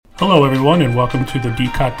Hello everyone and welcome to the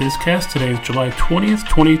disCast. Today is July 20th,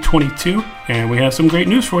 2022, and we have some great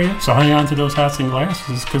news for you, so hang on to those hats and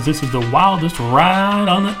glasses because this is the wildest ride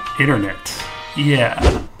on the internet. Yeah.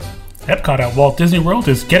 Epcot at Walt Disney World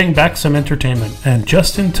is getting back some entertainment, and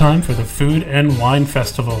just in time for the Food and Wine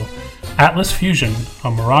Festival. Atlas Fusion,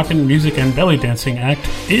 a Moroccan music and belly dancing act,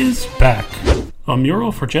 is back. A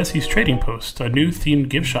mural for Jesse's Trading Post, a new themed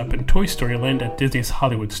gift shop in Toy Story Land at Disney's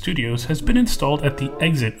Hollywood Studios, has been installed at the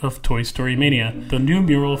exit of Toy Story Mania. The new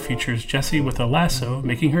mural features Jessie with a lasso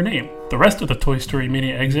making her name. The rest of the Toy Story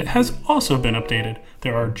Mania exit has also been updated.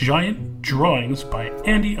 There are giant drawings by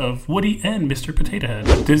Andy of Woody and Mr. Potato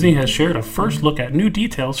Head. Disney has shared a first look at new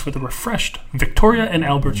details for the refreshed Victoria and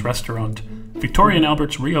Albert's restaurant. Victoria and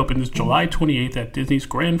Albert's reopens July 28th at Disney's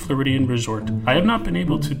Grand Floridian Resort. I have not been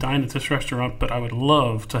able to dine at this restaurant, but I would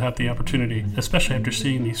love to have the opportunity, especially after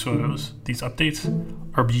seeing these photos. These updates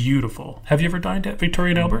are beautiful. Have you ever dined at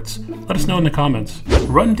Victoria and Albert's? Let us know in the comments.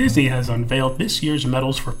 Run Disney has unveiled this year's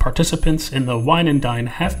medals for participants in the Wine and Dine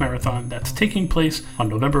Half Marathon that's taking place on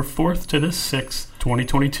November 4th to the 6th,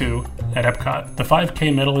 2022 at Epcot. The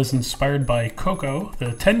 5K medal is inspired by Coco. The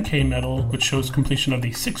 10K medal, which shows completion of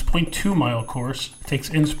the 6.2 mile course,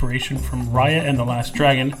 takes inspiration from Raya and the Last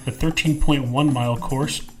Dragon. The 13.1 mile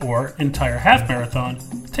course, or entire half marathon,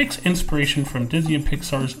 takes inspiration from Disney and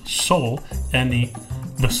Pixar's Soul and the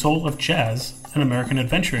Soul of Jazz, an American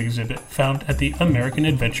Adventure exhibit found at the American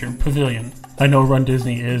Adventure Pavilion. I know Run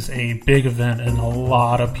Disney is a big event and a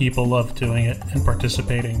lot of people love doing it and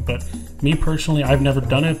participating, but me personally, I've never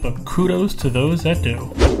done it, but kudos to those that do.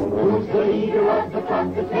 Who's the leader of the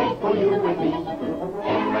front that's made for you and me?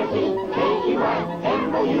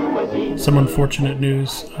 M-I-C-K-E-Y-M-O-U-S-E. Some unfortunate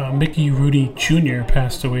news. Mickey Rooney Jr.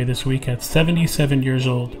 passed away this week at 77 years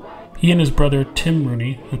old. He and his brother Tim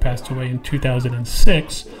Rooney, who passed away in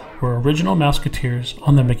 2006, were original Mouseketeers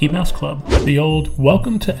on the Mickey Mouse Club. The old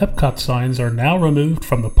Welcome to Epcot signs are now removed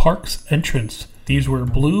from the park's entrance. These were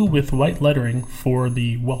blue with white lettering for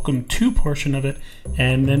the Welcome To portion of it,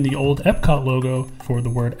 and then the old Epcot logo for the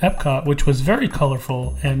word Epcot, which was very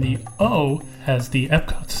colorful, and the O has the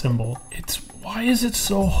Epcot symbol. Why is it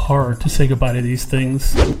so hard to say goodbye to these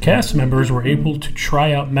things? Cast members were able to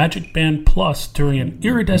try out Magic Band Plus during an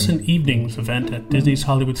Iridescent Evenings event at Disney's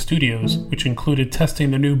Hollywood Studios, which included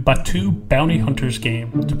testing the new Batuu Bounty Hunters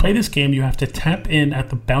game. To play this game, you have to tap in at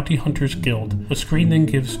the Bounty Hunters Guild. The screen then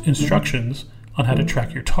gives instructions on how to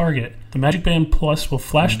track your target. The Magic Band Plus will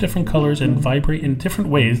flash different colors and vibrate in different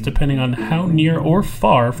ways depending on how near or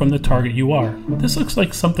far from the target you are. This looks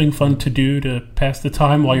like something fun to do to pass the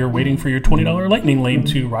time while you're waiting for your $20 lightning lane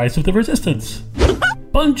to Rise of the Resistance.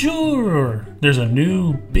 Bonjour! There's a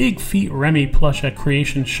new Big Feet Remy plush at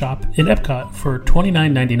Creation Shop in Epcot for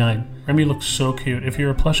 $29.99. Remy looks so cute. If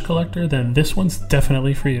you're a plush collector, then this one's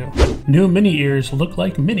definitely for you. New Minnie ears look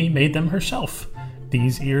like Minnie made them herself.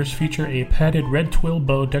 These ears feature a padded red twill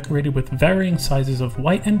bow decorated with varying sizes of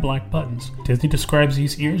white and black buttons. Disney describes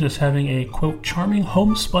these ears as having a, quote, charming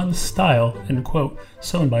homespun style, end quote,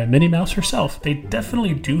 sewn by Minnie Mouse herself. They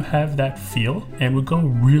definitely do have that feel and would go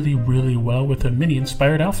really, really well with a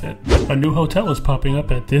Minnie-inspired outfit. A new hotel is popping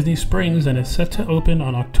up at Disney Springs and is set to open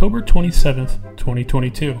on October 27th,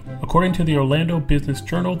 2022. According to the Orlando Business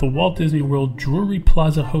Journal, the Walt Disney World Drury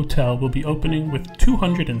Plaza Hotel will be opening with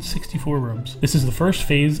 264 rooms. This is the first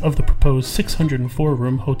phase of the proposed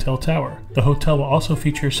 604-room hotel tower. The hotel will also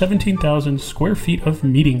feature 17,000 square feet of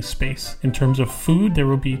meeting space. In terms of food, there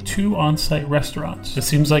will be 2 on-site restaurants. This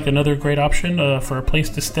seems like another great option for a place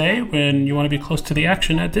to stay when you want to be close to the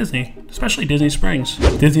action at Disney, especially Disney Springs.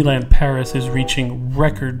 Disneyland Paris is reaching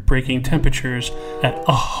record-breaking temperatures at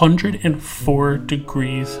 104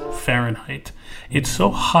 degrees Fahrenheit. It's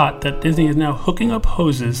so hot that Disney is now hooking up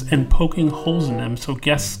hoses and poking holes in them so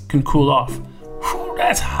guests can cool off. Whew,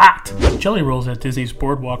 that's hot! Jelly Rolls at Disney's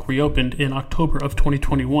Boardwalk reopened in October of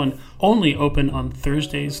 2021, only open on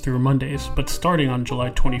Thursdays through Mondays, but starting on July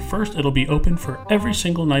 21st, it'll be open for every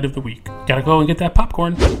single night of the week. Gotta go and get that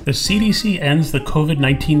popcorn. The CDC ends the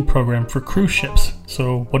COVID-19 program for cruise ships.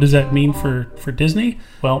 So what does that mean for Disney?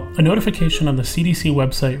 Well, a notification on the CDC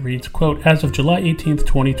website reads, quote, as of July 18th,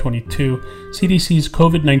 2022, CDC's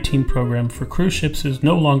COVID-19 program for cruise ships is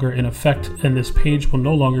no longer in effect, and this page will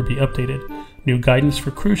no longer be updated. New guidance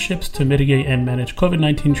for cruise ships to mitigate and manage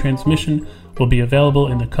COVID-19 transmission will be available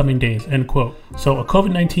in the coming days, end quote. So a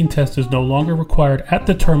COVID-19 test is no longer required at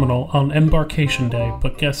the terminal on embarkation day,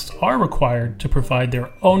 but guests are required to provide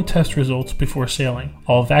their own test results before sailing.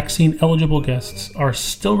 All vaccine-eligible guests are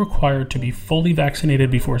still required to be fully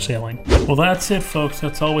vaccinated before sailing. Well, that's it, folks.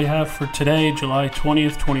 That's all we have for today, July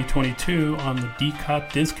 20th, 2022, on the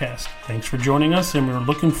disCast. Thanks for joining us, and we're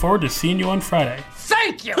looking forward to seeing you on Friday.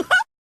 Thank you!